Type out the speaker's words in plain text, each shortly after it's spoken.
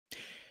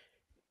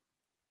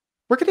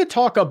We're going to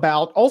talk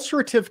about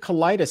ulcerative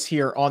colitis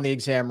here on the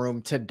exam room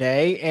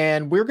today,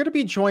 and we're going to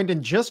be joined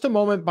in just a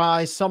moment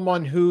by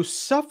someone who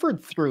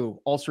suffered through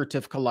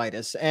ulcerative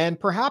colitis and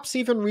perhaps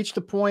even reached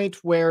a point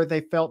where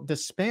they felt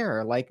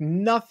despair, like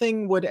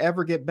nothing would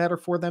ever get better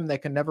for them. They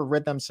can never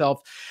rid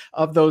themselves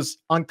of those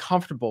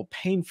uncomfortable,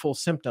 painful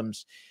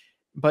symptoms.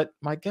 But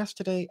my guest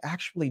today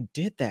actually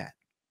did that.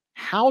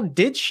 How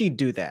did she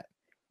do that?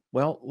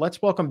 Well,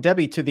 let's welcome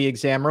Debbie to the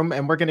exam room,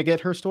 and we're going to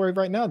get her story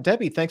right now.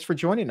 Debbie, thanks for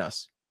joining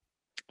us.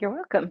 You're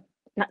welcome.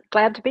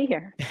 Glad to be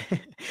here.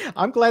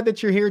 I'm glad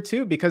that you're here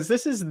too, because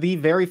this is the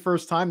very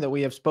first time that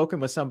we have spoken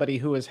with somebody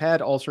who has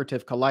had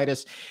ulcerative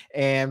colitis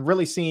and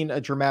really seen a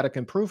dramatic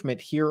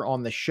improvement here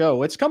on the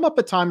show. It's come up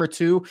a time or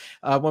two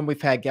when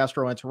we've had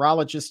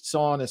gastroenterologists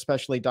on,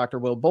 especially Dr.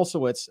 Will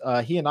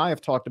Bulsiewicz. He and I have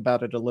talked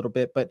about it a little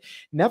bit, but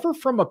never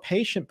from a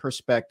patient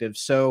perspective.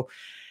 So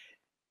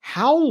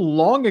how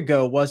long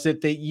ago was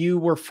it that you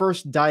were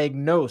first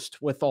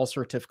diagnosed with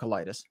ulcerative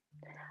colitis?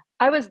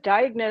 I was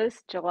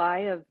diagnosed July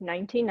of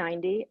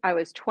 1990. I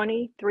was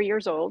 23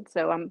 years old,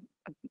 so I'm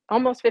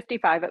almost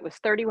 55. It was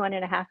 31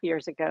 and a half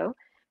years ago.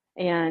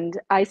 And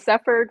I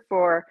suffered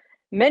for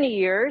many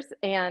years,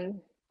 and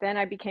then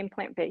I became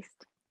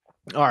plant-based.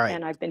 All right.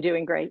 And I've been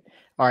doing great.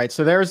 All right.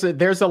 So there's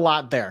a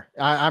lot there.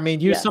 I mean,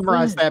 you Yes.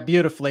 summarized that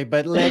beautifily,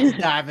 but let's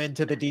dive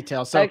into the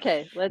details. So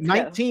okay, let's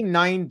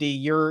 1990,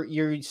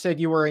 you said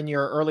you were in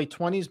your early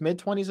 20s, mid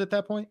 20s at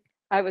that point?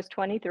 I was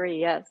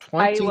 23, yes.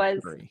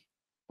 23.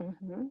 I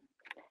was.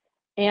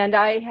 And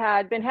I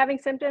had been having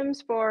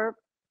symptoms for,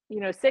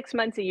 6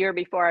 months, a year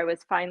before I was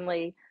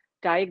finally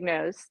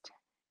diagnosed.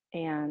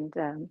 And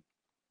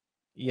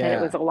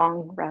it was a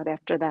long route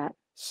after that.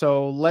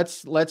 So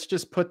let's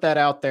just put that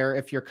out there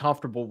if you're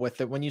comfortable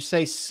with it. When you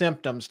say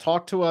symptoms,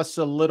 talk to us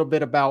a little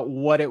bit about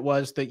what it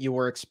was that you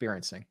were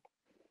experiencing.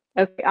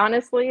 Okay,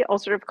 honestly,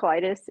 ulcerative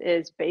colitis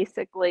is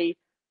basically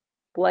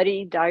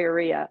bloody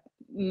diarrhea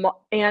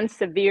and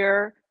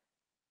severe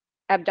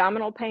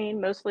abdominal pain,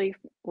 mostly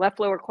left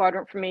lower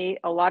quadrant for me,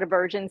 a lot of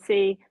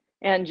urgency,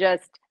 and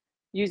just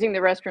using the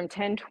restroom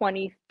 10,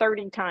 20,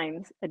 30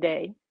 times a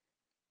day.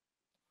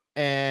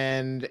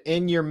 And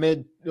in your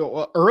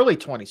early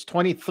 20s,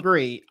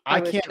 23,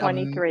 I was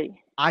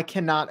 23. I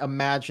cannot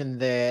imagine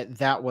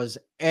that was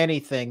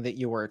anything that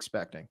you were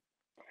expecting.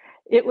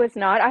 It was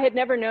not. I had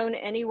never known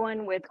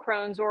anyone with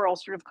Crohn's or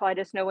ulcerative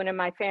colitis, no one in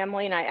my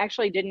family, and I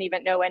actually didn't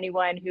even know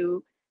anyone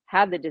who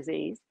had the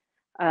disease.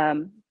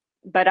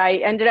 But I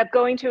ended up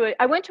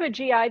I went to a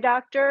GI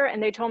doctor,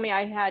 and they told me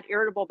I had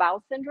irritable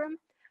bowel syndrome.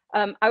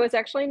 I was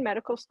actually in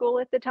medical school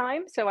at the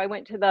time, so I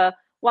went to the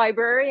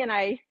library and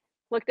I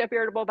looked up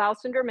irritable bowel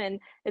syndrome,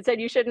 and it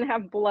said you shouldn't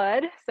have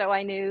blood. So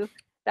I knew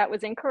that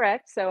was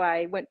incorrect. So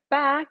I went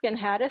back and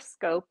had a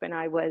scope, and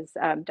I was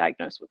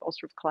diagnosed with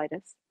ulcerative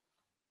colitis.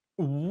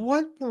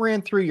 What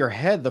ran through your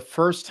head the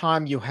first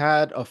time you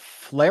had a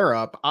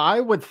flare-up? I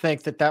would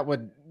think that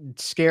would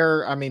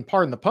scare, I mean,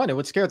 pardon the pun, it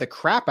would scare the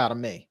crap out of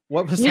me.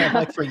 What was that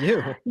like for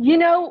you?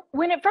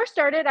 When it first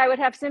started, I would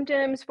have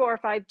symptoms 4 or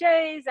 5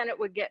 days, and it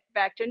would get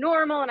back to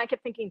normal. And I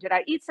kept thinking, did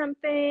I eat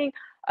something?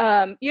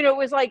 It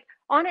was like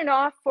on and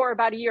off for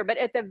about a year. But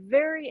at the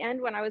very end,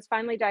 when I was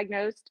finally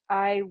diagnosed,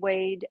 I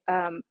weighed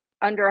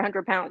under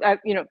 100 pounds,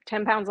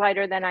 10 pounds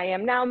lighter than I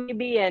am now,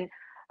 maybe. And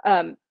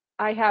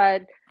I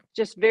had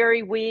just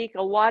very weak,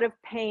 a lot of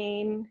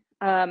pain.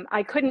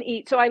 I couldn't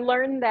eat. So I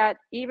learned that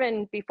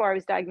even before I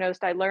was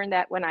diagnosed, I learned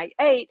that when I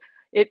ate,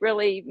 it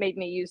really made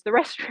me use the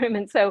restroom.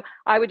 And so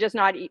I would just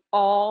not eat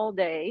all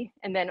day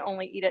and then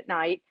only eat at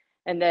night.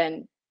 And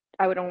then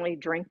I would only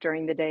drink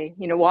during the day,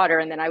 water.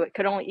 And then I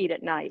could only eat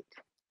at night.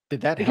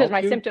 Did that help because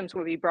my you? symptoms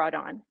would be brought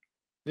on.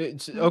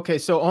 Okay,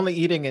 so only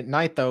eating at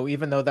night, though,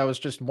 even though that was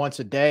just once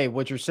a day,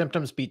 would your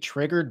symptoms be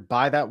triggered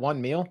by that one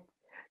meal?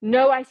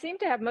 No, I seem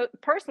to have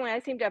personally, I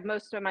seem to have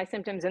most of my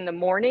symptoms in the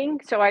morning.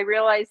 So I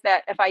realized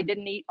that if I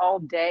didn't eat all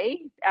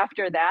day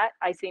after that,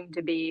 I seemed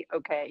to be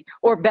okay,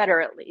 or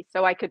better at least.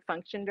 So I could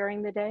function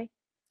during the day.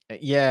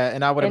 Yeah,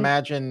 and I would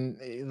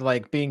imagine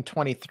like being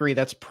 23,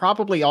 that's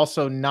probably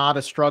also not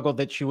a struggle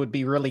that you would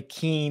be really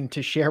keen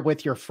to share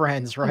with your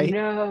friends, right?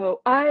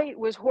 No, I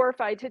was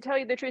horrified, to tell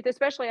you the truth,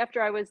 especially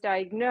after I was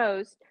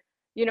diagnosed.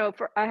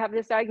 I have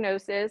this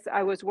diagnosis.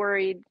 I was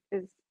worried,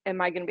 am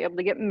I going to be able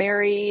to get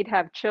married,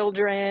 have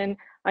children?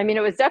 I mean,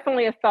 it was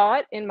definitely a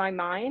thought in my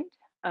mind.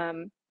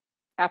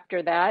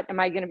 After that, am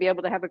I going to be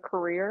able to have a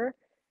career?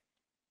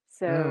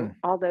 So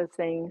all those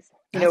things,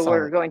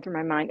 were going through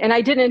my mind. And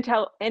I didn't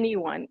tell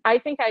anyone. I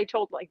think I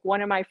told like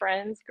one of my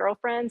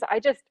girlfriends.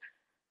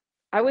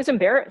 I was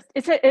embarrassed.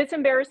 It's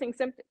embarrassing.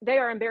 They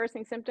are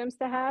embarrassing symptoms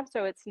to have.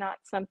 So it's not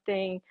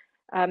something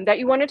that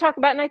you want to talk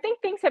about. And I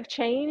think things have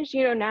changed.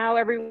 Now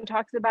everyone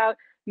talks about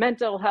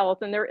mental health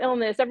and their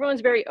illness.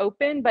 Everyone's very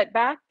open. But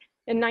back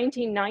in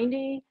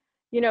 1990,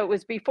 it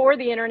was before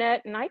the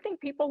internet. And I think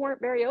people weren't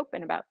very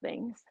open about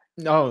things.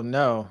 Oh,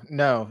 no,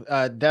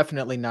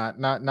 definitely not.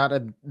 Not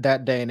at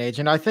that day and age.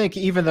 And I think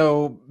even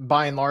though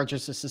by and large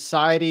as a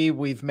society,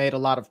 we've made a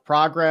lot of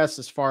progress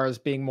as far as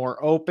being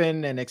more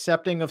open and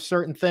accepting of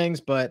certain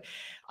things, but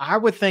I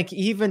would think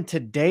even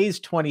today's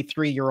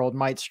 23-year-old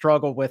might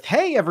struggle with,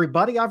 "Hey,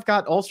 everybody, I've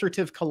got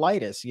ulcerative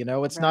colitis."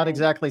 It's not Right,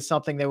 exactly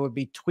something they would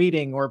be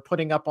tweeting or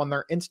putting up on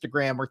their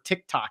Instagram or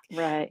TikTok.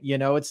 right,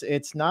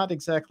 It's not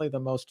exactly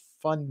the most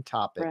fun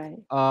topic. right,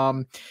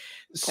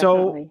 So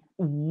definitely.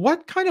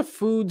 what kind of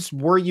foods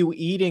were you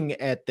eating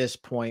at this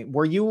point?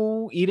 Were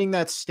you eating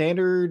that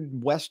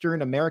standard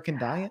Western American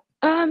diet?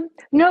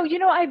 No,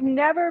 I've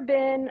never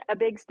been a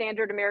big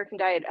standard American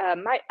diet.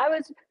 I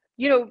was,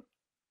 you know,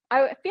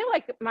 I feel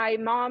like my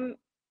mom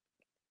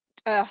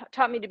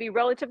taught me to be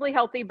relatively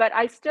healthy, but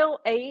I still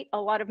ate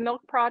a lot of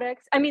milk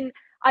products. I mean,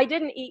 I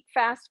didn't eat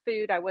fast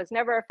food. I was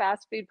never a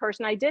fast food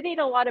person. I did eat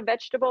a lot of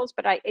vegetables,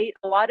 but I ate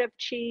a lot of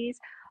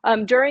cheese.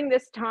 During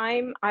this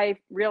time, I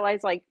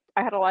realized like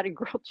I had a lot of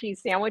grilled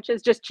cheese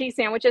sandwiches. Just cheese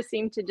sandwiches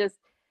seemed to just,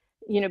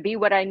 be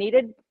what I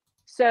needed.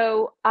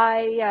 So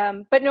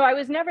but no, I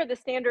was never the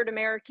standard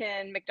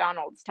American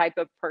McDonald's type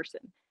of person.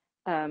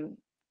 Um,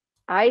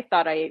 I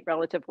thought at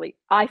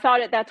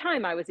that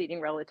time I was eating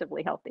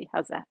relatively healthy.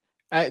 How's that?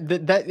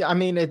 I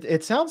mean,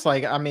 it sounds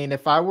like, I mean,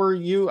 if I were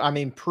you, I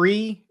mean,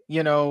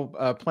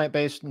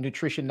 plant-based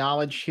nutrition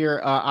knowledge here,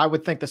 I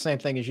would think the same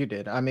thing as you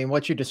did. I mean,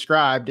 what you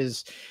described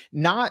is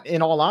not,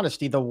 in all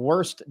honesty, the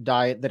worst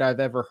diet that I've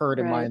ever heard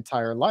in my Right.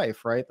 entire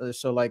life, right?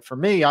 So, like, for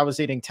me, I was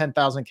eating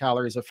 10,000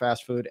 calories of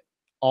fast food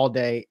all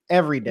day,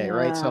 every day,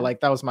 right? So, Yeah. like,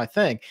 that was my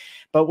thing.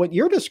 But what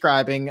you're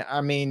describing, I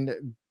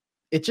mean,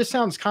 it just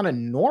sounds kind of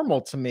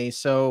normal to me.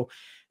 So,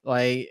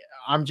 like,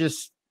 I'm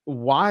just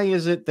why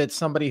is it that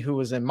somebody who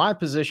was in my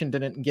position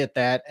didn't get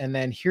that, and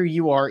then here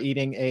you are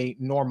eating a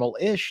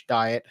normal-ish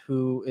diet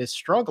who is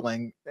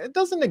struggling? It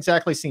doesn't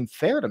exactly seem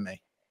fair to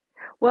me.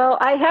 Well,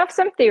 I have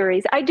some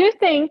theories. I do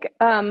think,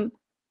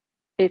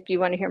 if you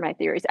want to hear my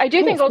theories, I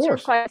do Oh, think of ulcerative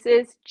course. colitis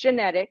is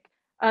genetic.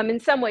 In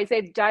some ways,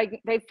 they've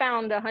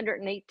found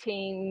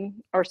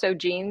 118 or so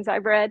genes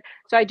I've read.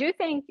 So I do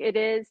think it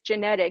is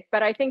genetic,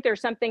 but I think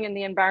there's something in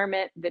the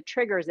environment that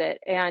triggers it.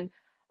 And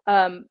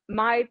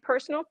my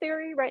personal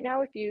theory right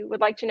now, if you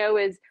would like to know,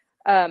 is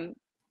um,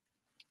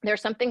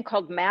 there's something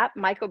called MAP,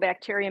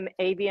 Mycobacterium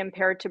avium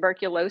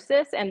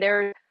paratuberculosis, and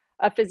there's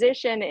a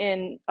physician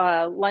in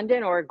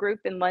London, or a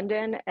group in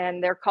London,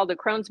 and they're called the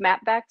Crohn's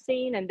MAP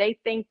vaccine, and they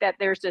think that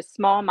there's a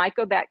small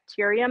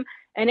mycobacterium,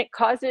 and it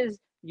causes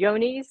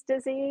Johne's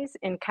disease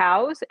in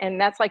cows,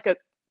 and that's like a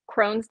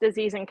Crohn's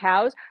disease in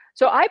cows.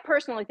 So I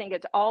personally think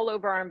it's all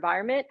over our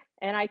environment,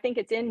 and I think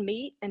it's in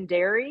meat and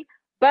dairy,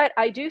 but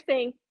I do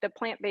think the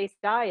plant-based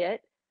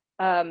diet,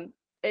 um,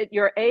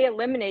 you're A,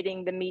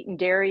 eliminating the meat and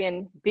dairy,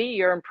 and B,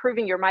 you're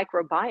improving your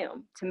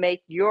microbiome to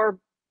make your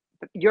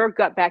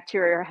gut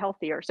bacteria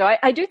healthier. So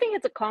I do think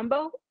it's a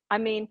combo. I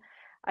mean,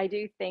 I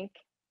do think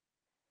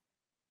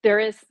there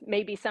is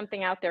maybe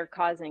something out there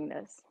causing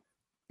this.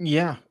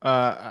 Yeah,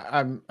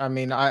 I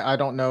mean, I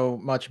don't know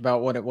much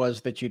about what it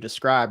was that you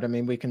described. I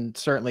mean, we can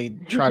certainly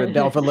try to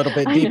delve a little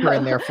bit I deeper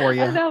in know. there for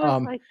you. I know.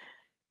 It's like,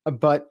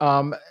 But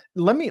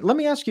let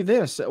me ask you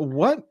this: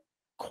 what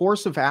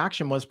course of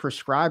action was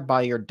prescribed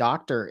by your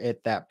doctor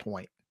at that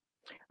point?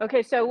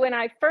 okay, so when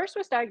I first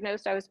was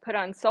diagnosed, I was put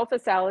on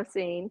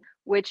sulfasalazine,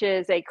 which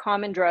is a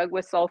common drug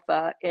with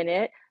sulfa in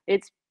it.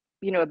 It's,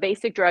 a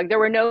basic drug. There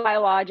were no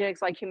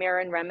biologics like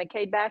Humira and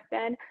Remicade back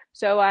then.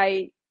 So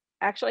I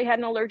actually had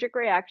an allergic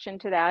reaction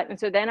to that. And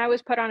so then I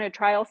was put on a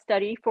trial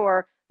study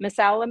for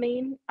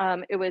mesalamine.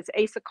 It was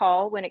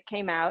Asacol when it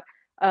came out.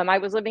 I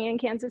was living in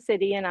Kansas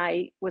City, and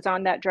I was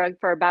on that drug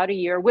for about a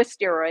year with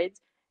steroids,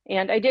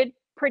 and I did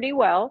pretty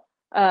well.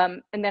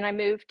 And then I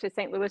moved to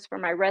St. Louis for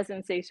my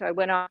residency. So I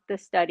went off the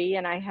study,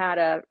 and I had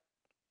a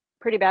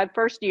pretty bad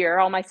first year.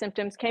 All my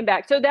symptoms came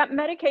back. So that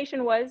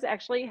medication was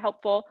actually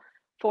helpful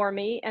for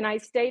me. And I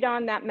stayed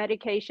on that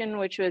medication,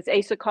 which was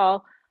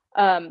Asacol,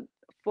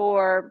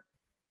 for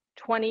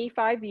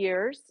 25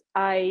 years.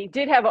 I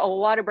did have a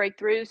lot of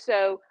breakthroughs.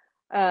 So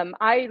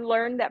I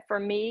learned that for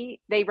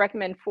me, they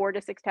recommend 4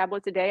 to 6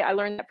 tablets a day. I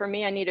learned that for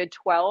me, I needed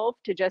 12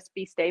 to just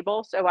be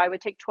stable. So I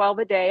would take 12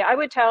 a day. I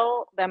would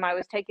tell them I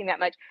was taking that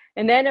much.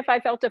 And then if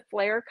I felt a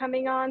flare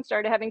coming on,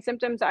 started having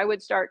symptoms, I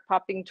would start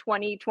popping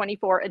 20,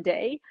 24 a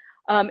day.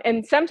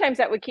 And sometimes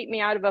that would keep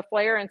me out of a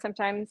flare, and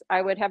sometimes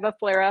I would have a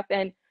flare up.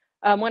 And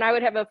when I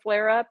would have a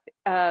flare up,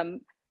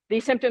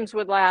 these symptoms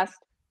would last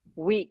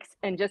weeks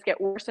and just get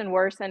worse and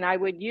worse. And I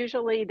would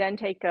usually then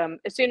take,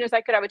 as soon as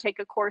I could, I would take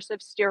a course of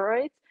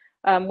steroids,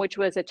 which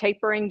was a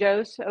tapering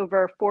dose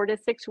over 4 to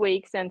 6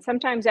 weeks. And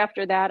sometimes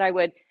after that, I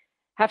would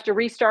have to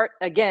restart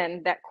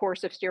again that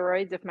course of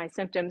steroids if my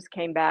symptoms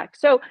came back.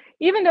 So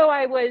even though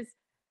I would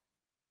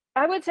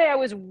say I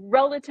was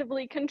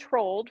relatively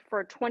controlled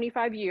for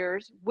 25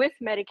 years with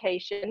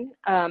medication.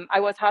 I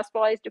was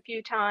hospitalized a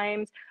few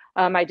times.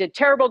 I did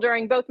terrible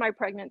during both my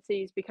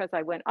pregnancies because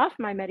I went off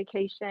my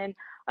medication.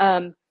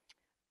 Um,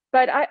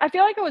 but I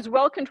feel like I was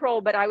well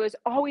controlled, but I was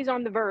always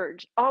on the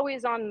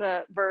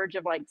verge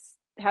of like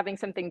having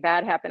something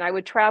bad happen. I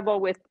would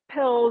travel with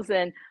pills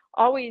and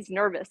always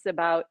nervous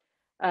about,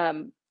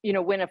 when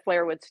a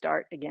flare would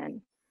start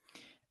again.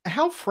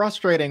 How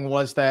frustrating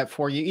was that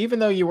for you, even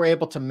though you were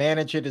able to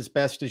manage it as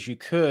best as you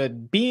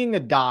could, being a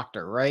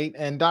doctor, right?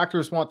 And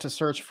doctors want to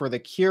search for the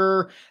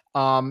cure.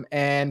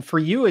 And for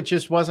you, it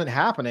just wasn't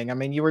happening. I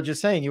mean, you were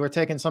just saying you were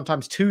taking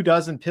sometimes 2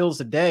 dozen pills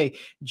a day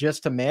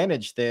just to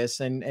manage this,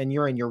 and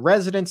you're in your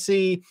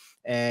residency,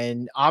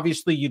 and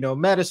obviously you know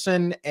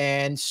medicine,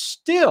 and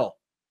still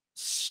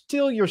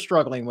you're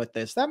struggling with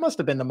this. That must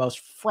have been the most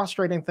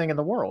frustrating thing in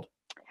the world.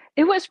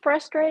 It was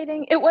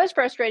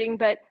frustrating,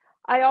 but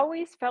I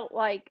always felt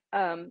like,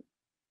 I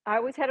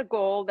always had a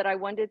goal that I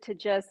wanted to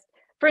just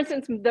for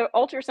instance, the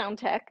ultrasound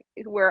tech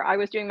where I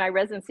was doing my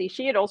residency,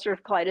 she had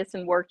ulcerative colitis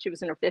and worked. She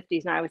was in her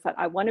 50s, and I always thought,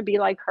 I want to be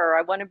like her.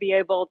 I want to be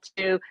able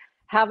to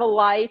have a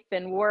life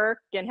and work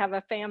and have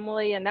a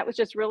family, and that was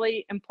just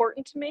really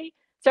important to me.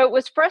 So it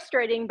was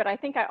frustrating, but I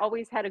think I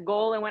always had a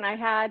goal, and when I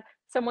had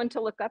someone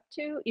to look up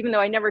to, even though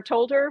I never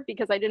told her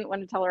because I didn't want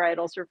to tell her I had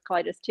ulcerative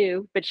colitis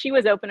too, but she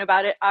was open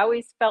about it. I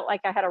always felt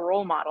like I had a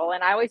role model,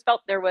 and I always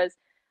felt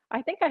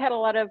I think I had a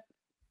lot of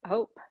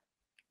hope.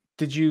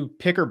 Did you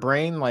pick her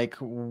brain? Like,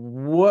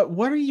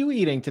 what are you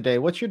eating today?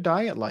 What's your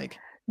diet like?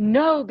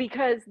 No,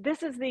 because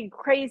this is the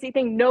crazy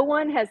thing. No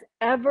one has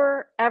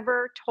ever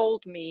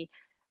told me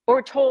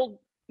or told,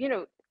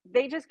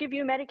 they just give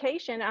you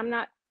medication. I'm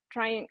not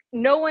trying,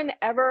 no one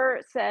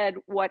ever said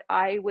what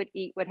I would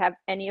eat would have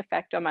any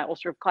effect on my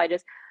ulcerative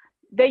colitis.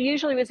 They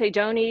usually would say,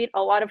 don't eat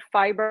a lot of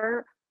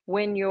fiber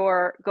when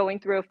you're going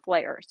through a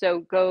flare.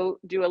 So go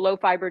do a low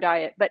fiber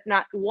diet, but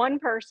not one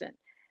person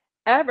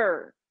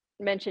ever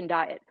mentioned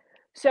diet.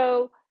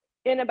 So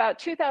in about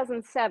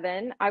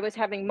 2007, I was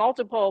having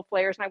multiple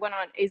flares and I went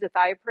on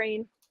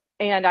azathioprine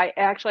and I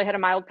actually had a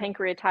mild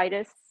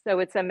pancreatitis. So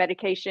it's a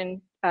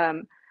medication.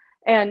 And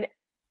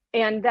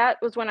and that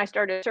was when I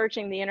started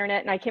searching the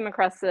internet and I came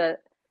across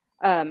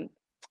um,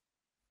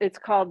 it's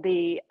called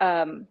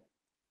I'm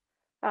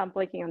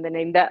blanking on the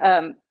name,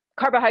 the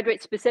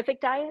carbohydrate specific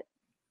diet.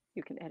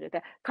 You can edit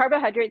that.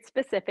 Carbohydrate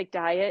specific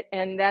diet,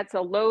 and that's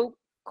a low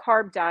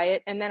carb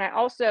diet. And then I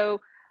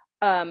also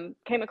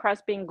came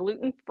across being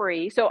gluten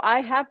free. So I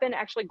have been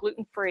actually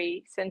gluten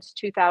free since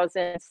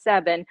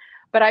 2007.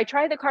 But I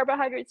tried the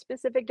carbohydrate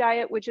specific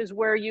diet, which is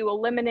where you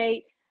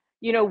eliminate,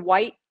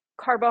 white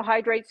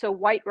carbohydrates, so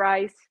white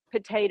rice,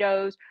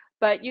 potatoes.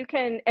 But you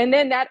can, and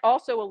then that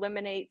also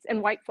eliminates,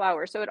 and white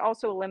flour. So it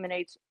also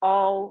eliminates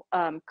all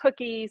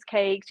cookies,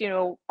 cakes,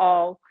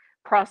 all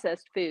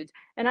processed foods.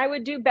 And I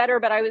would do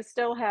better, but I was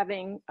still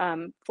having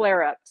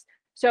flare ups.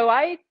 So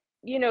I,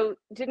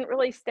 didn't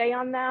really stay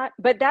on that,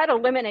 but that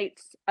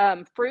eliminates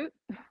fruit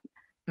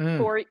Mm.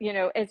 for,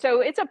 and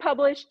so it's a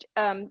published,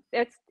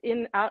 it's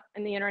in out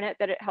in the internet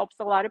that it helps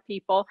a lot of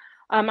people.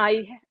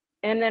 I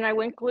and then I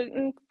went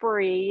gluten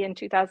free in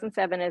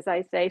 2007, as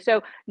I say.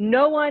 So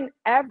no one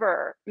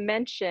ever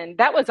mentioned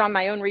that was on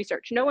my own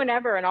research. No one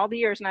ever in all the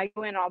years, and I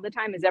go in all the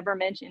time, has ever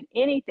mentioned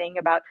anything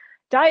about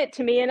diet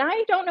to me. And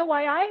I don't know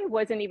why I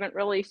wasn't even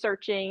really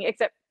searching,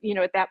 except,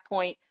 at that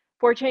point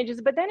for changes.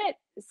 But then it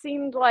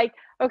seemed like,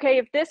 okay,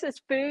 if this is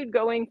food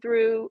going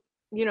through,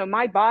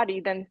 my body,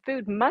 then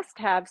food must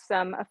have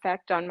some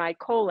effect on my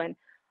colon.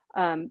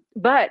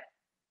 But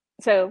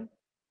so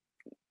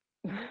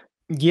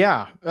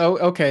Yeah. Oh,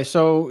 okay.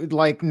 So,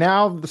 like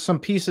now, some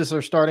pieces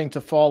are starting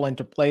to fall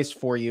into place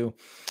for you.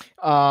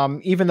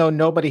 Even though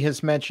nobody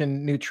has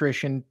mentioned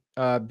nutrition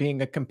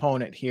being a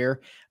component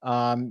here,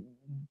 um,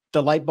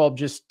 the light bulb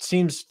just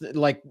seems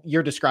like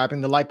you're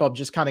describing. The light bulb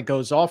just kind of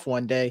goes off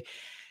one day.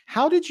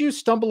 How did you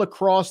stumble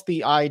across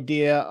the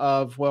idea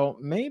of, well,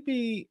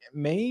 maybe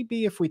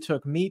if we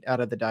took meat out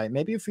of the diet,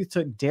 maybe if we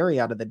took dairy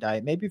out of the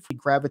diet, maybe if we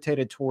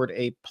gravitated toward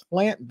a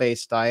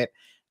plant-based diet,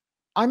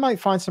 I might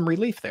find some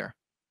relief there.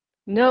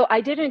 no,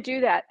 I didn't do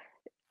that.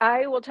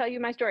 I will tell you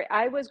my story.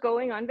 I was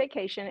going on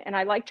vacation and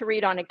I like to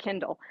read on a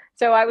Kindle.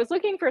 So I was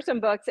looking for some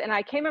books and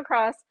I came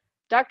across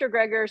Dr.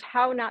 Greger's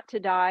How Not to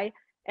Die.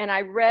 And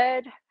I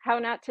read How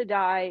Not to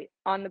Die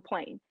on the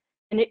plane.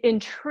 And it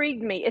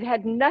intrigued me. It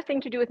had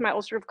nothing to do with my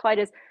ulcerative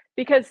colitis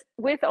because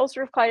with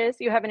ulcerative colitis,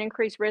 you have an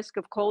increased risk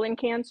of colon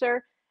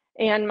cancer.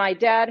 And my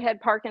dad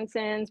had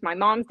Parkinson's, my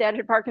mom's dad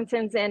had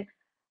Parkinson's. And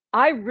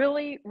I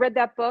really read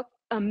that book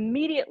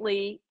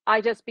immediately.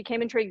 I just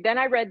became intrigued. Then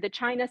I read the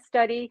China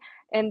study,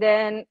 and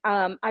then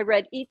I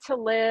read Eat to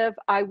Live.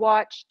 I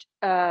watched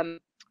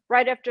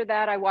right after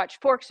that. I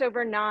watched Forks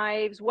Over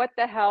Knives, What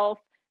the Health.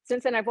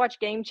 Since then, I've watched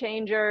Game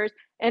Changers,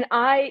 and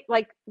I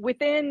like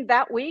within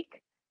that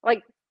week,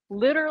 like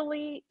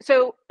literally,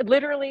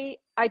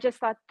 I just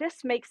thought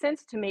this makes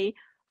sense to me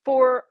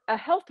for a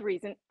health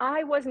reason.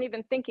 I wasn't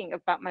even thinking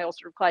about my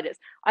ulcerative colitis.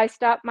 I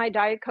stopped my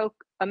Diet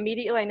Coke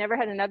immediately. I never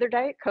had another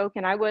Diet Coke,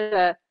 and I was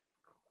a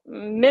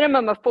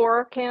minimum of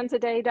 4 cans a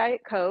day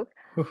Diet Coke.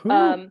 Woohoo.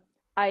 Um,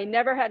 I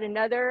never had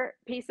another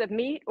piece of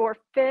meat or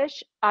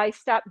fish. I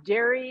stopped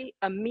dairy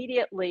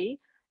immediately,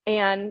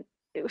 and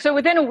so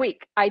within a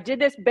week, I did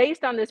this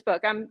based on this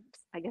book.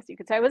 I guess you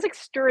could say I was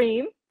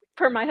extreme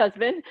for my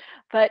husband,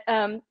 but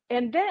and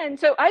then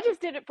so I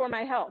just did it for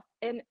my health,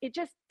 and it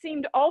just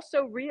seemed all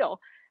so real.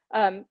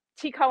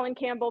 T. Colin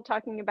Campbell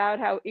talking about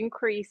how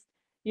increased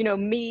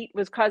meat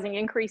was causing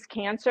increased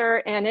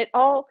cancer. And it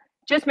all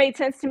just made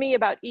sense to me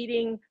about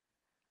eating,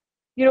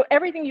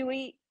 everything you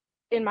eat,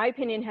 in my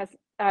opinion, has,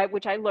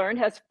 which I learned,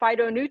 has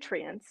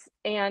phytonutrients.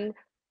 And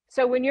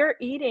so when you're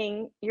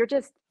eating,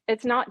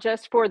 it's not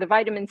just for the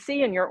vitamin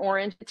C in your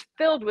orange, it's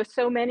filled with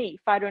so many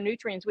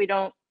phytonutrients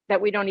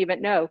that we don't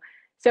even know.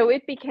 So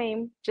it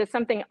became just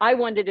something I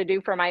wanted to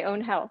do for my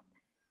own health.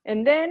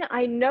 And then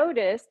I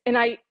noticed, and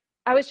I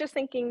was just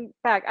thinking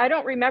back, I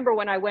don't remember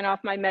when I went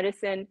off my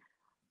medicine,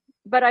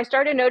 but I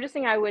started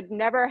noticing I would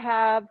never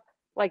have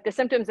like the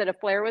symptoms that a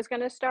flare was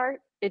going to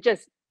start. It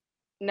just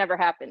never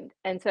happened.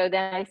 And so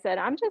then I said,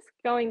 I'm just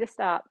going to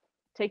stop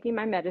taking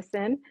my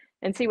medicine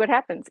and see what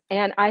happens.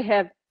 And I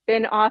have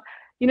been off,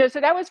 so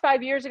that was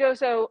 5 years ago.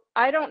 So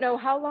I don't know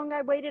how long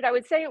I waited. I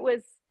would say it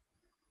was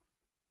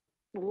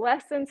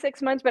less than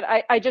 6 months, but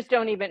I just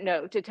don't even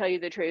know, to tell you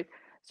the truth.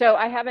 So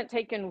I haven't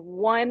taken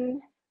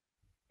one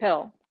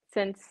pill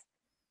since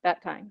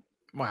that time.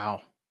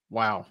 Wow.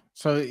 Wow.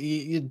 So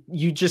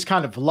you just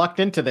kind of lucked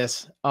into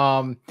this.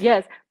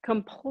 Yes,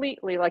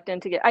 completely lucked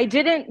into it. I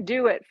didn't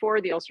do it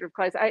for the ulcerative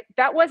colitis.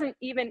 That wasn't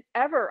even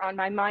ever on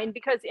my mind,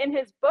 because in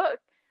his book,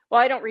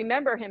 well, I don't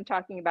remember him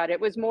talking about it.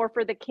 It was more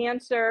for the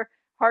cancer,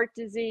 heart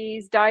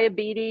disease,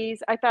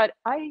 diabetes. I thought,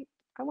 I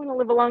want to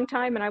live a long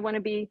time and I want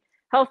to be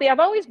healthy. I've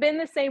always been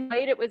the same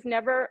weight.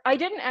 I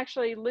didn't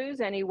actually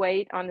lose any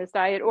weight on this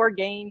diet or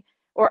gain,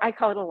 or I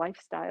call it a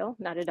lifestyle,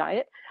 not a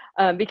diet,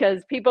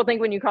 because people think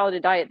when you call it a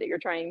diet that you're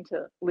trying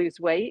to lose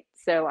weight.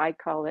 So I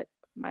call it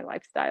my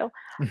lifestyle.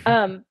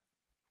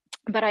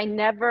 But I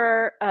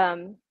never,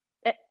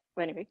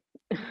 anyway.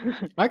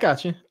 I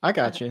got you. I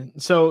got you.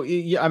 So,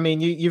 I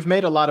mean, you've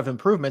made a lot of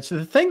improvements.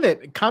 The thing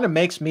that kind of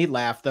makes me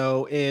laugh,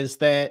 though, is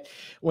that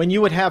when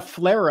you would have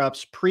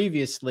flare-ups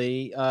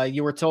previously,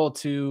 you were told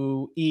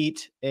to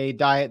eat a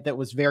diet that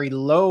was very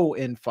low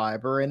in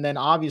fiber, and then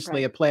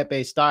obviously Right. a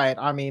plant-based diet.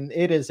 I mean,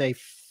 it is a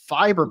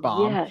fiber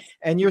bomb, Yes.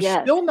 and you're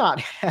Yes. still not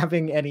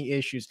having any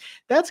issues.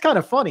 That's kind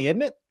of funny,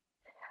 isn't it?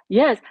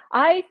 Yes,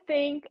 I've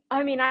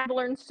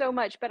learned so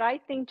much, but I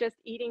think just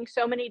eating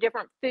so many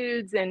different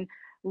foods and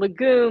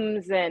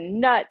legumes and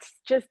nuts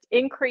just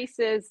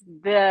increases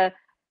the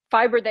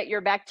fiber that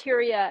your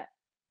bacteria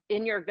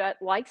in your gut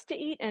likes to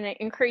eat, and it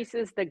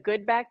increases the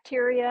good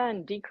bacteria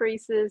and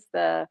decreases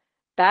the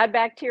bad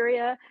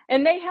bacteria.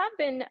 And there have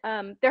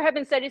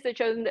been studies that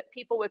show that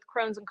people with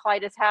Crohn's and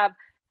colitis have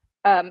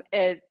um,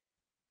 a,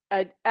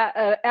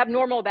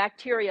 abnormal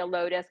bacteria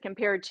load as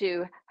compared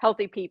to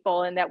healthy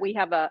people, and that we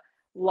have a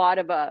lot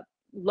of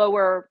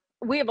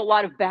we have a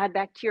lot of bad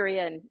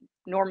bacteria, and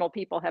normal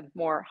people have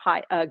more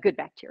good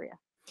bacteria.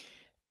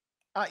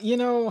 You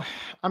know,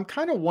 I'm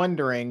kind of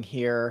wondering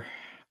here.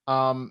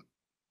 Um,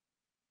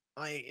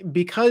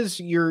 because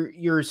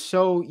you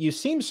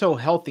seem so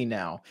healthy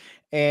now,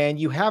 and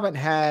you haven't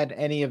had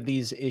any of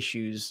these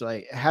issues.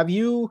 Like, have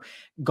you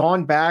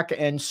gone back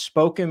and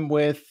spoken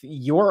with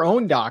your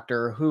own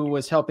doctor who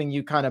was helping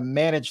you kind of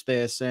manage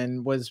this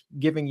and was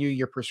giving you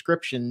your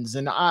prescriptions?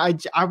 And I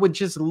would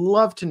just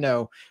love to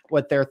know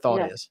what their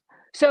thought Yes. is.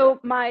 So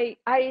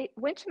I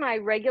went to my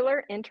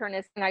regular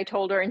internist and I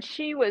told her, and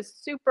she was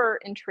super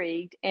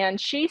intrigued. And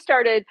she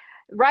started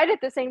right at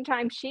the same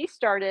time she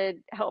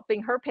started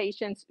helping her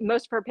patients.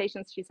 Most of her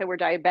patients, she said, were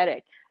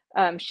diabetic.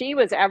 She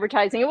was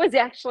advertising. It was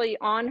actually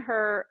on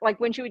her, like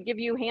when she would give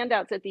you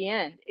handouts at the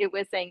end, it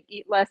was saying,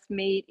 eat less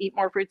meat, eat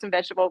more fruits and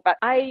vegetables. But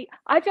I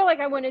feel like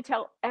I want to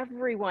tell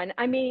everyone.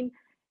 I mean,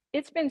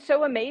 it's been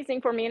so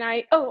amazing for me. And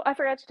I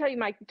forgot to tell you,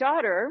 my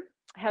daughter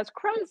has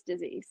Crohn's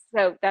disease.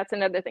 So that's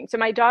another thing. So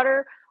my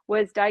daughter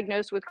was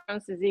diagnosed with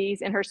Crohn's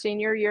disease in her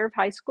senior year of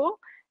high school.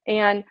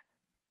 And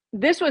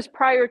this was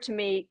prior to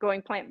me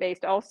going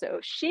plant-based also.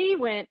 She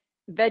went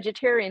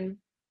vegetarian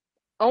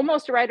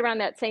almost right around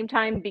that same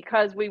time,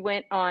 because we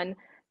went on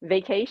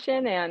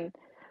vacation and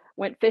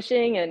went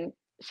fishing, and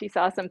she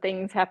saw some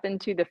things happen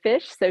to the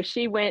fish. So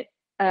she went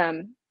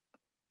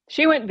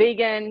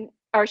vegan,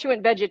 or she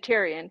went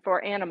vegetarian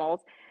for animals.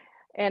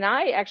 And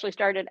I actually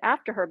started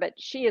after her, but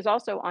she is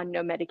also on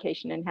no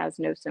medication and has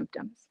no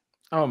symptoms.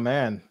 Oh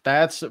man,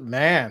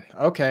 man.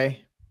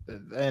 Okay.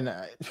 And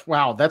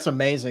wow, that's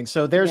amazing.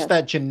 So there's Yes,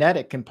 that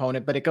genetic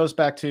component, but it goes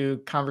back to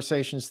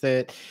conversations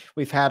that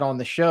we've had on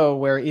the show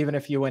where even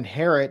if you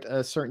inherit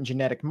a certain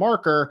genetic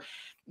marker,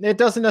 it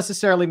doesn't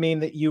necessarily mean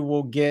that you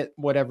will get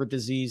whatever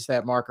disease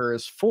that marker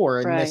is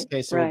for. In this right,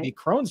 case, it would be right,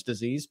 Crohn's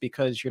disease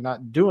because you're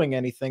not doing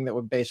anything that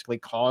would basically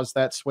cause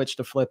that switch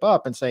to flip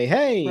up and say,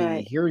 hey,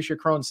 right, here's your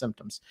Crohn's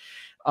symptoms.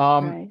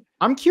 Um, right.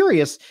 I'm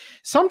curious.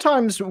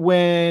 Sometimes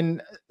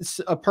when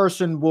a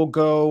person will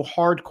go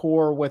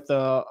hardcore with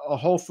a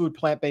whole food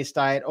plant-based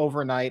diet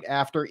overnight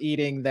after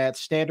eating that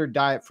standard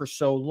diet for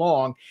so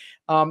long,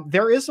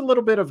 there is a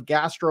little bit of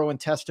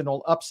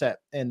gastrointestinal upset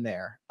in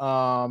there.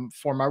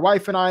 For my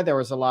wife and I, there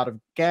was a lot of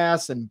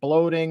gas and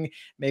bloating,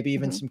 maybe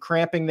even Hmm. some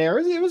cramping there.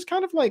 It was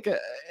kind of like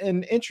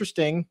an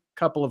interesting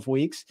couple of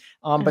weeks,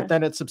 but Uh-huh.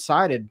 then it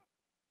subsided.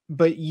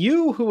 But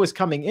you, who was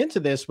coming into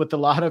this with a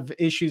lot of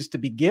issues to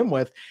begin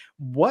with,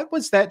 what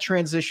was that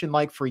transition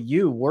like for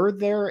you? Were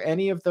there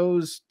any of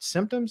those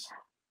symptoms?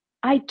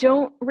 I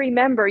don't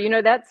remember,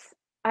 that's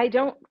I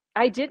don't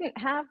I didn't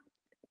have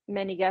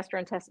many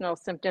gastrointestinal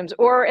symptoms,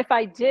 or if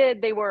I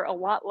did, they were a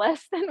lot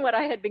less than what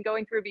I had been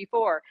going through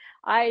before.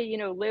 I,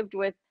 lived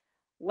with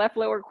left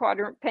lower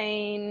quadrant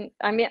pain.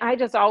 I mean, I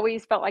just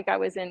always felt like I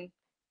was in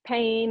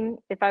pain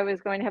if I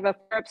was going to have a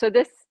flare up. So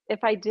this,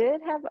 if I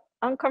did have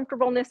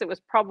uncomfortableness, it was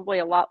probably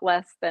a lot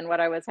less than what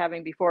I was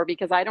having before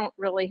because I don't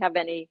really have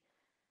any,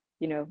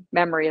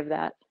 memory of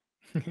that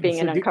being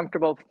So an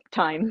uncomfortable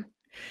time.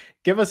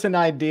 give us an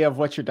idea of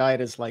what your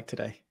diet is like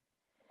today.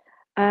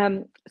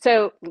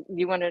 So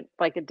you want to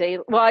like a day?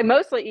 Well, I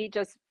mostly eat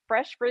just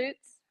fresh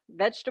fruits,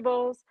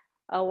 vegetables,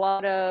 a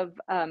lot of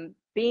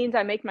beans.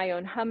 I make my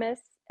own hummus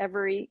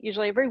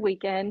usually every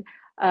weekend.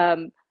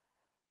 Um,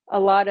 a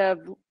lot of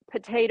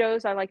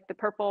potatoes. I like the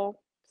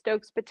purple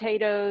Stokes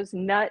potatoes,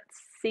 nuts,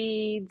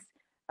 seeds,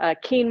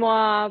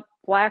 quinoa,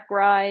 black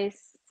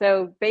rice.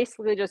 So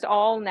basically just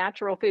all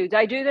natural foods.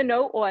 I do the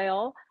no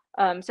oil.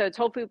 So it's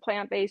whole food,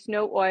 plant-based,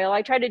 no oil.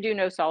 I try to do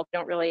no salt.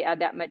 Don't really add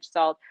that much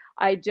salt.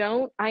 I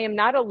am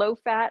not a low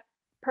fat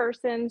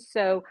person.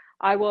 So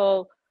I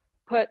will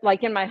put,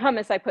 like in my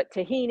hummus, I put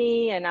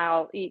tahini and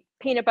I'll eat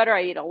peanut butter.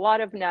 I eat a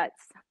lot of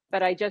nuts,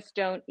 but I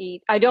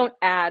don't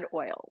add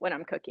oil when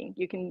I'm cooking.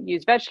 You can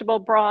use vegetable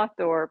broth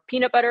or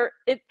peanut butter.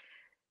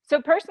 So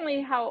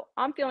personally, how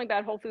I'm feeling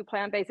about whole food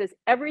plant-based is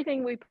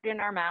everything we put in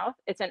our mouth,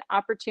 it's an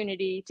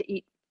opportunity to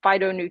eat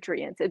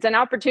phytonutrients. It's an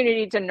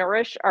opportunity to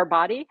nourish our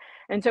body.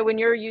 And so when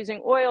you're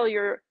using oil,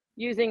 you're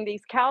using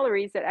these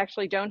calories that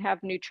actually don't have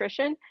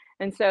nutrition.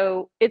 And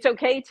so it's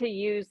okay to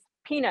use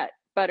peanut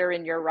butter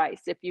in your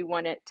rice if you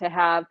want it to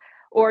have,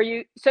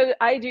 so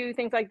I do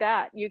things like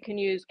that. You can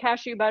use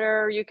cashew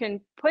butter. You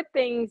can put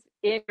things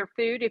in your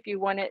food if you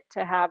want it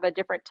to have a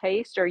different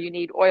taste or you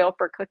need oil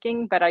for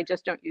cooking, but I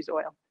just don't use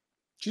oil.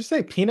 Did you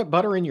say peanut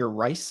butter in your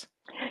rice?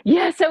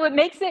 Yeah, so it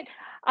makes it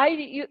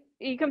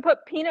you can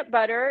put peanut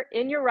butter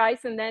in your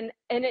rice and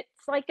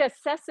it's like a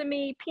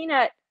sesame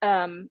peanut,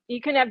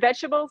 you can have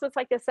vegetables, it's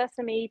like a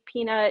sesame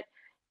peanut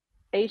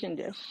Asian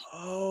dish.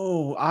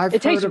 Oh, I've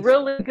It heard tastes of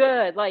really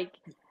good, like,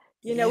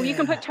 you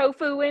can put yeah.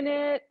 tofu in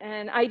it,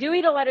 and I do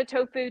eat a lot of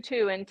tofu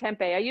too and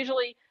tempeh. I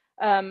usually,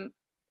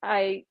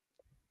 I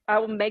I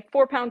will make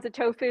 4 pounds of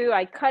tofu,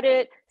 I cut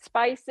it,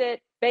 spice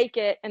it, bake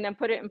it, and then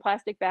put it in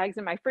plastic bags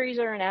in my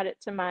freezer and add it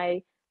to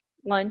my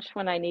lunch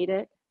when I need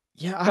it.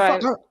 Yeah,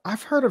 So I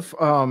I've heard of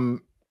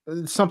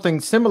something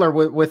similar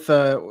with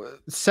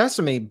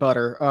sesame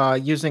butter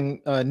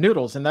using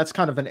noodles, and that's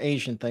kind of an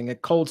Asian thing, a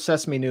cold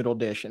sesame noodle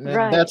dish, and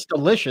Right. that's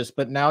delicious.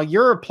 But now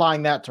you're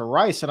applying that to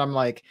rice, and I'm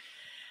like,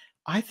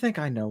 I think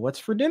I know what's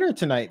for dinner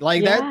tonight.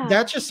 Like that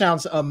Yeah. just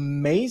sounds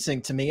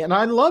amazing to me. And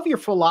I love your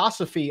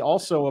philosophy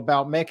also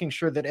about making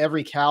sure that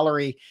every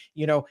calorie,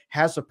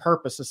 has a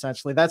purpose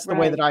essentially. That's the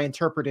way that Right. I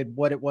interpreted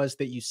what it was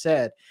that you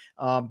said.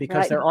 Because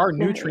Right. there are Right.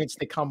 nutrients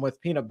that come with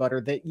peanut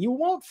butter that you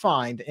won't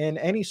find in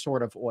any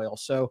sort of oil.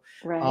 So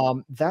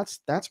Right.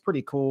 that's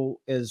pretty cool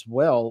as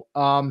well.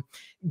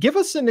 Give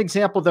us an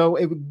example though.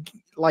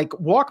 Like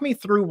walk me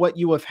through what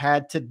you have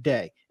had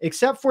today,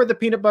 except for the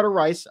peanut butter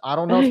rice. I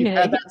don't know if you've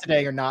had Okay. that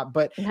today or not,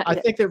 but Not I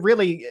yet. think that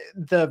really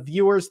the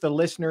viewers, the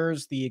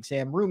listeners, the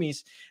exam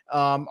roomies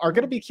are going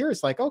to Yeah. be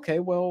curious. Like, okay,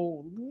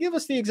 well, give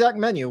us the exact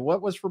menu.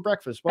 What was for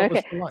breakfast? What was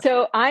Okay, for lunch?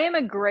 so I am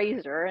a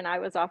grazer and I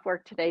was off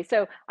work today.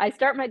 So I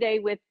start my day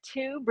with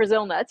 2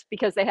 Brazil nuts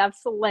because they have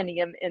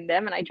selenium in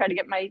them and I try to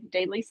get my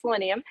daily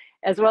selenium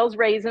as well as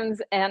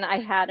raisins. And I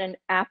had an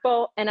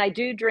apple and I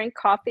do drink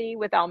coffee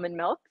with almond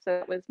milk. So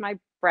it was my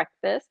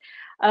breakfast.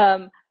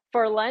 Um,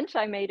 for lunch,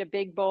 I made a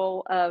big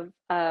bowl of,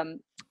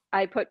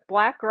 I put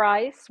black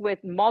rice with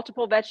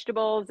multiple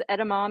vegetables,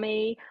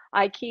 edamame.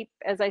 I keep,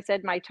 as I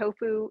said, my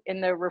tofu in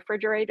the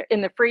refrigerator,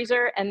 in the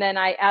freezer, and then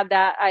I add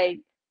that. I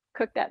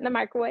cook that in the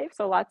microwave,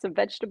 so lots of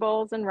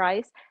vegetables and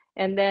rice,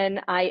 and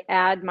then I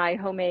add my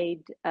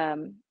homemade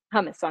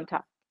hummus on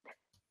top.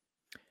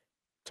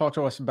 Talk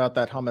to us about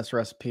that hummus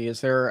recipe.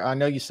 Is there, I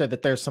know you said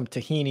that there's some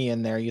tahini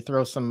in there. You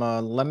throw some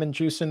lemon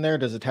juice in there.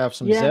 Does it have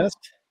some Yeah. zest?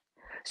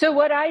 So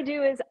what I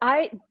do is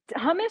I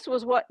hummus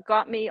was what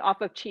got me off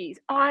of cheese.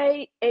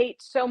 I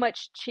ate so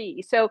much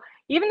cheese. So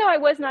even though I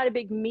was not a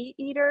big meat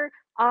eater,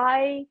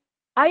 I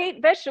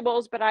ate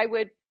vegetables, but I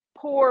would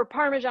pour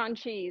Parmesan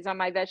cheese on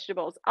my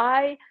vegetables.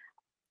 I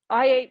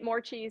ate more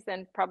cheese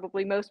than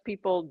probably most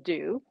people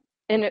do.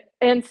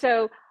 And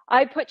so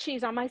I put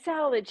cheese on my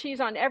salad, cheese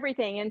on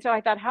everything. And so I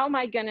thought, how am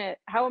I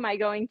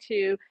going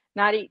to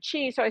not eat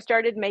cheese? So I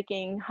started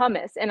making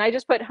hummus and I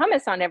just put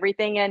hummus on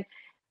everything. And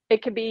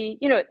it could be,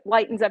 it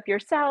lightens up your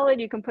salad.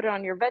 You can put it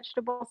on your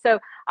vegetables. So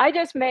I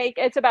just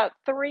it's about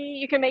three.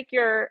 You can make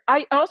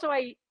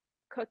I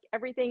cook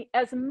everything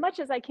as much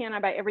as I can. I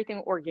buy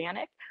everything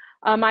organic.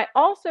 I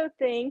also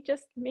think,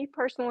 just me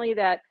personally,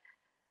 that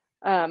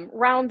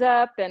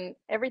Roundup and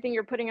everything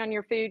you're putting on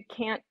your food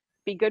can't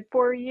be good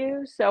for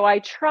you. So I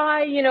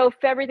try,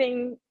 if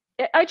everything,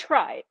 I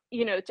try,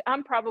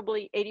 I'm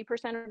probably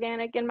 80%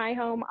 organic in my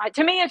home.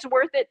 To me, it's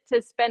worth it to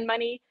spend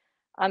money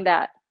on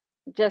that.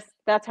 Just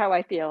that's how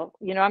I feel.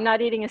 I'm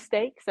not eating a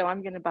steak, so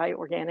I'm going to buy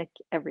organic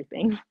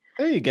everything.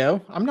 There you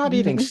go. I'm not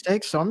eating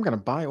steak, so I'm gonna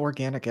buy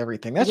organic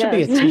everything. That should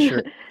be a Yes.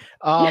 t-shirt.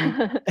 Um,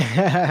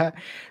 Yeah.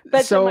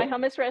 But so my so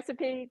hummus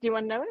recipe, do you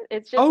wanna know it?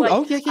 It's just oh, like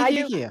oh, yeah, yeah, I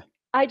yeah, do yeah.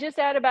 I just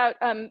add about,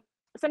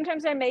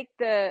 sometimes I make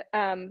the,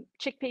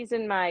 chickpeas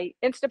in my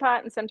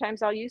Instapot, and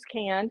sometimes I'll use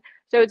canned.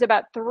 So it's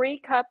about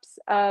 3 cups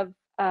of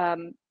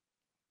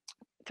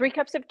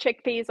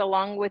chickpeas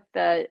along with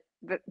the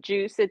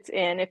juice it's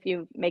in if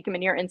you make them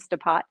in your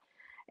Instapot.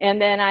 And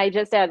then I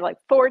just add like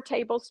 4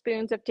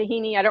 tablespoons of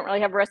tahini. I don't really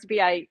have a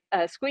recipe. I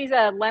squeeze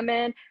a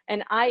lemon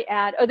and I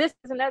add, oh, this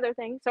is another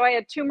thing. So I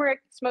add turmeric,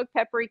 smoked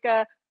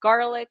paprika,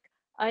 garlic,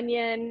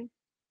 onion,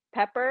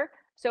 pepper.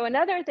 So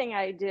another thing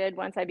I did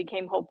once I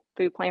became whole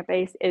food plant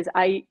based is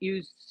I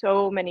use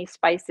so many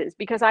spices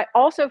because I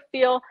also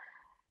feel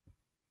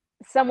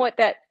somewhat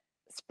that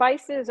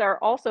spices are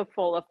also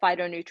full of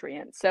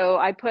phytonutrients. So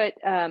I put,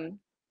 I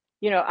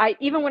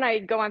even when I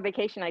go on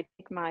vacation, I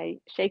take my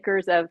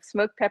shakers of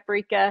smoked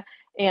paprika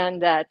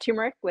and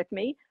turmeric with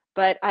me.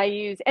 But I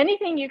use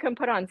anything you can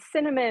put on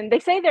cinnamon. They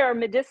say there are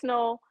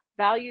medicinal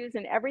values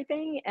in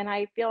everything, and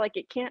I feel like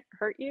it can't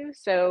hurt you.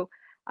 So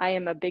I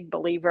am a big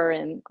believer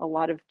in a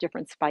lot of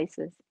different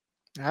spices.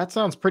 That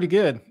sounds pretty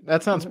good.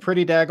 That sounds Mhm.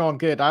 pretty daggone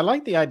good. I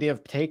like the idea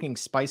of taking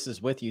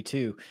spices with you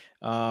too.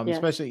 Yes.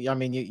 Especially, I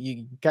mean,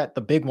 you got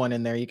the big one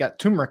in there. You got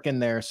turmeric in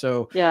there,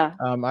 so Yeah.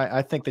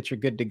 I think that you're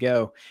good to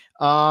go.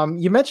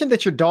 You mentioned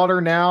that your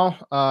daughter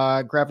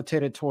now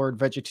gravitated toward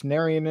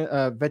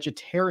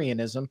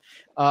vegetarianism.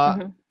 Uh,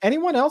 Mhm.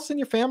 Anyone else in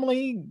your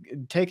family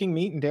taking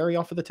meat and dairy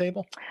off of the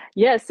table?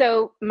 Yeah.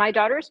 So my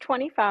daughter's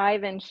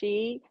 25, and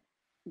she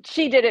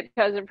did it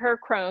because of her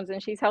Crohn's,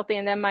 and she's healthy.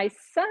 And then my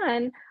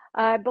son,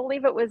 I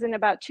believe it was in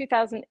about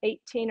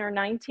 2018 or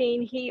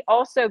 19, he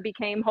also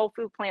became whole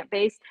food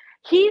plant-based.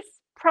 He's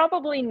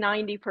probably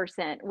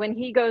 90% when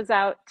he goes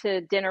out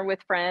to dinner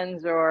with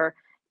friends or,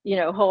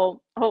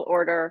 whole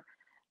order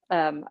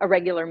a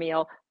regular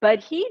meal.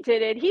 But he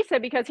did it, he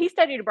said, because he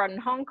studied abroad in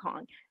Hong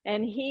Kong,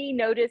 and he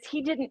noticed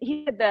he didn't,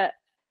 he had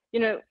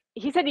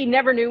he said he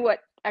never knew what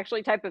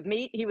actually type of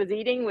meat he was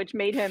eating, which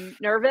made him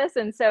nervous.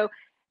 And so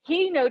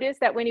he noticed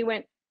that when he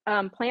went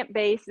plant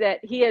based,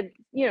 that he had,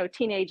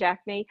 teenage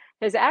acne,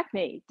 his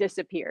acne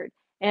disappeared.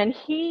 And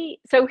he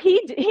said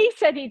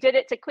he did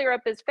it to clear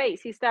up his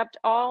face. He stopped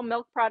all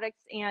milk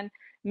products and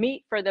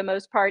meat for the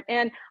most part.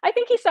 And I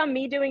think he saw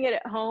me doing it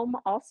at home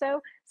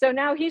also. So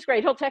now he's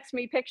great. He'll text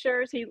me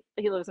pictures. He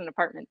lives in an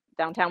apartment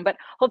downtown, but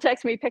he'll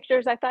text me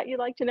pictures. I thought you'd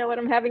like to know what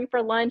I'm having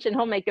for lunch, and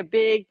he'll make a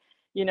big,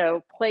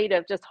 plate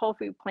of just whole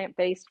food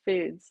plant-based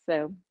foods.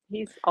 So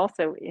he's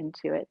also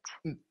into it.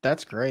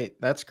 That's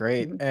great. That's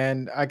great. Mhm.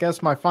 And I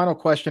guess my final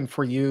question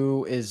for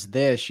you is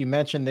this. You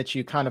mentioned that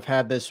you kind of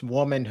had this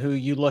woman who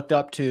you looked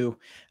up to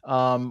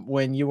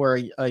when you were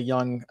a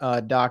young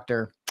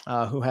doctor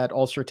who had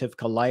ulcerative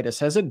colitis.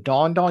 Has it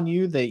dawned on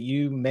you that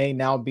you may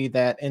now be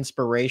that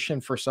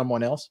inspiration for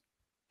someone else?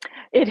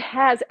 It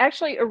has.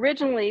 Actually,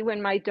 originally,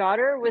 when my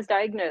daughter was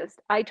diagnosed,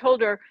 I told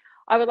her,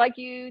 "I would like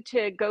you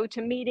to go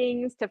to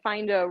meetings to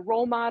find a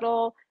role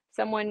model,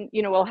 someone,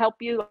 will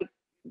help you." Like,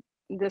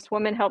 this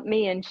woman helped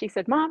me, and she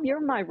said, "Mom,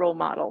 you're my role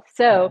model."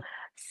 So, Oh,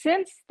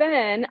 since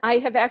then, I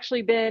have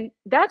actually been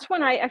that's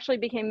when I actually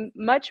became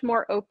much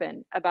more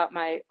open about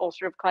my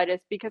ulcerative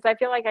colitis because I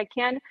feel like I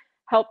can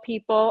help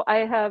people. I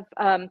have,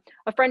 a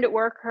friend at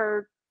work,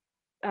 her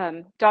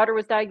daughter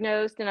was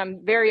diagnosed, and I'm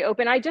very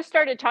open. I just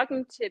started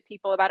talking to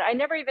people about it. I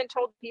never even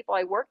told people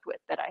I worked with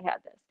that I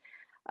had this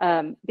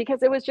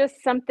because it was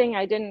just something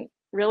I didn't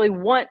really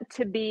want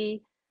to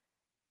be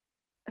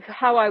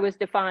how I was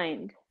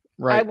defined.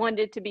 I right.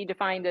 wanted to be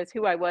defined as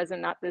who I was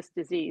and not this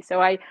disease. So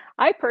I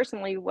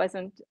personally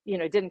wasn't,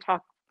 didn't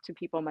talk to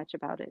people much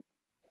about it.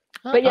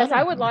 But I yes, I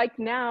don't would know. like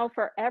now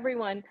for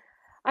everyone.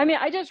 I mean,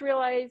 I just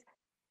realized,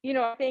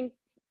 I think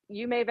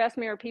you may have asked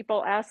me or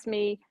people ask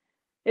me,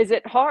 is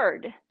it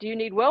hard? Do you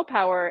need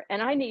willpower?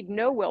 And I need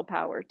no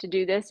willpower to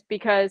do this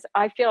because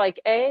I feel like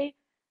I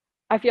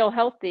feel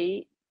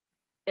healthy.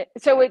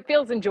 So it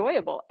feels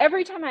enjoyable.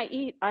 Every time I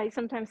eat, I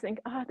sometimes think,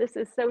 oh, this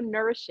is so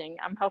nourishing.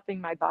 I'm helping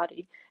my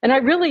body. And I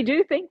really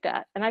do think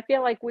that. And I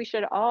feel like we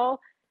should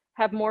all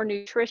have more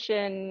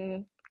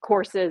nutrition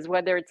courses,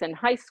 whether it's in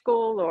high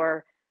school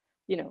or,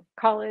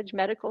 college,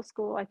 medical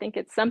school. I think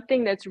it's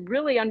something that's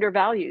really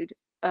undervalued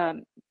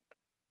um,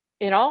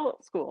 in all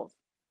schools.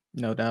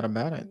 No doubt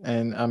about it.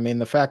 And I mean,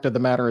 the fact of the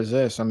matter is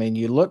this, I mean,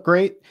 you look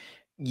great.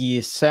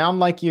 You sound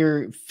like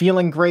you're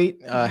feeling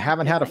great.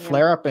 Haven't Yes, had a I am.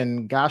 flare up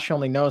and gosh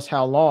only knows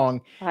how long.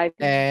 I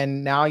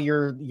And now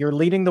you're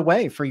leading the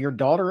way for your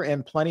daughter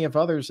and plenty of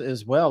others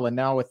as well. And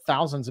now with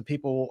thousands of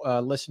people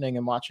listening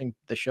and watching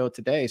the show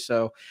today.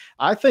 So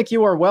I think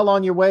you are well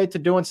on your way to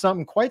doing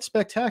something quite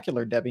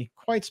spectacular, Debbie.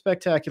 Quite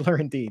spectacular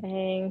indeed.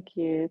 Thank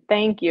you.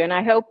 Thank you. And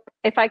I hope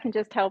if I can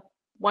just help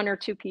 1 or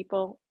 2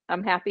 people,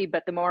 I'm happy,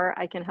 but the more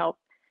I can help,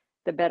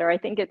 the better. I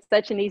think it's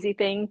such an easy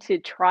thing to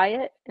try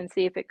it and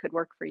see if it could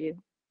work for you.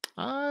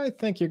 I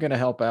think you're going to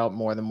help out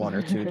more than one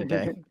or two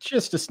today.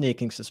 Just a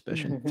sneaking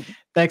suspicion.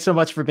 Thanks so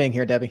much for being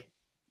here, Debbie.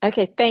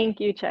 Okay,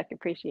 thank you, Chuck.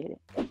 Appreciate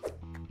it.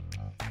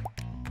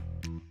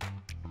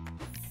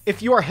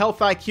 If your health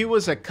IQ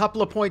is a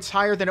couple of points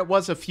higher than it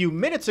was a few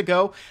minutes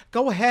ago,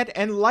 go ahead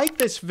and like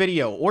this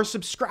video or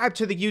subscribe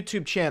to the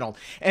YouTube channel.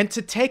 And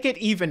to take it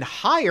even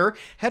higher,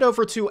 head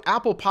over to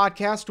Apple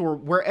Podcast or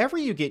wherever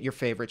you get your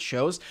favorite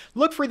shows.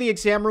 Look for The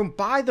Exam Room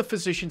by the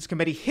Physicians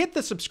Committee. Hit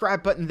the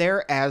subscribe button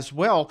there as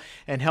well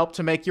and help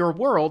to make your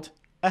world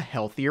a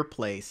healthier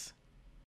place.